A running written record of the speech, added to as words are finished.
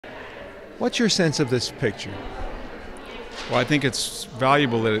What's your sense of this picture? Well, I think it's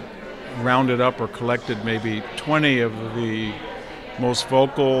valuable that it rounded up or collected maybe 20 of the most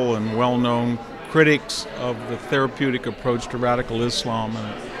vocal and well-known critics of the therapeutic approach to radical Islam,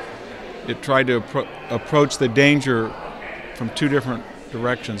 and it tried to approach the danger from two different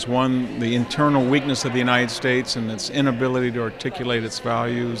directions. One, the internal weakness of the United States and its inability to articulate its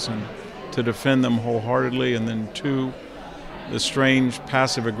values and to defend them wholeheartedly, and then two, the strange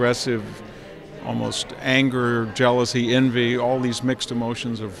passive-aggressive, almost anger, jealousy, envy, all these mixed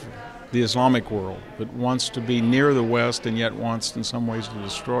emotions of the Islamic world that wants to be near the West and yet wants in some ways to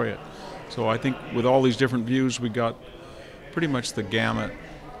destroy it. So I think with all these different views, we got pretty much the gamut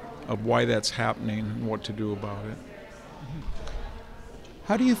of why that's happening and what to do about it.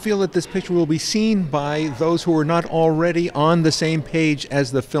 How do you feel that this picture will be seen by those who are not already on the same page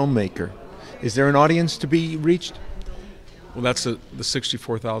as the filmmaker? Is there an audience to be reached? Well, that's the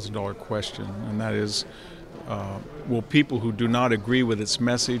 $64,000 question, and that is, will people who do not agree with its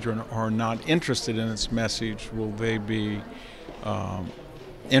message or are not interested in its message, will they be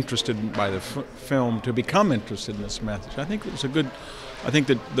interested by the film to become interested in its message? I think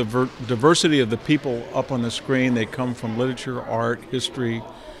that the diversity of the people up on the screen, they come from literature, art, history,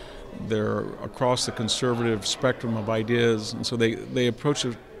 they're across the conservative spectrum of ideas, and so they approach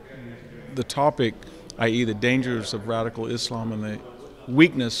the topic, i.e. the dangers of radical Islam and the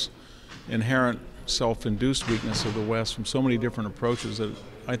weakness, inherent self-induced weakness of the West from so many different approaches that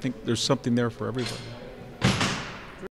I think there's something there for everybody.